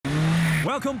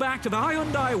Welcome back to the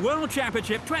Hyundai World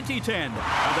Championship 2010.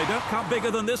 And they don't come bigger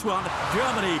than this one.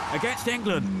 Germany against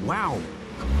England. Wow.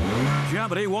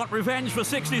 Germany want revenge for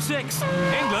 '66.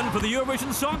 England for the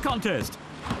Eurovision Song Contest.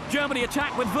 Germany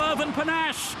attack with verve and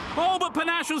panache. Oh, but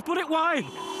panache has put it wide.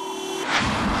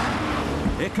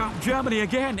 Here comes Germany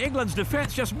again. England's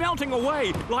defence just melting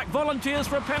away like volunteers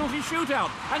for a penalty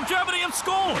shootout. And Germany have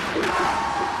scored.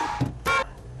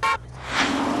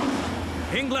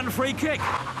 England free kick.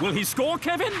 Will he score,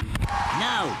 Kevin?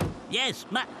 No. Yes,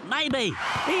 maybe.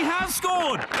 He has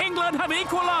scored. England have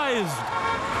equalised.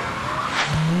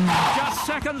 Just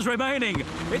seconds remaining.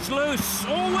 It's loose.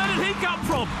 Oh, where did he come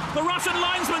from? The Russian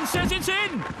linesman says it's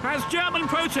in. As German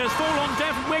protests fall on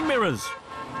deaf wing mirrors.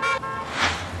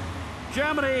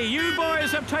 Germany, you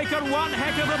boys have taken one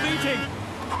heck of a beating.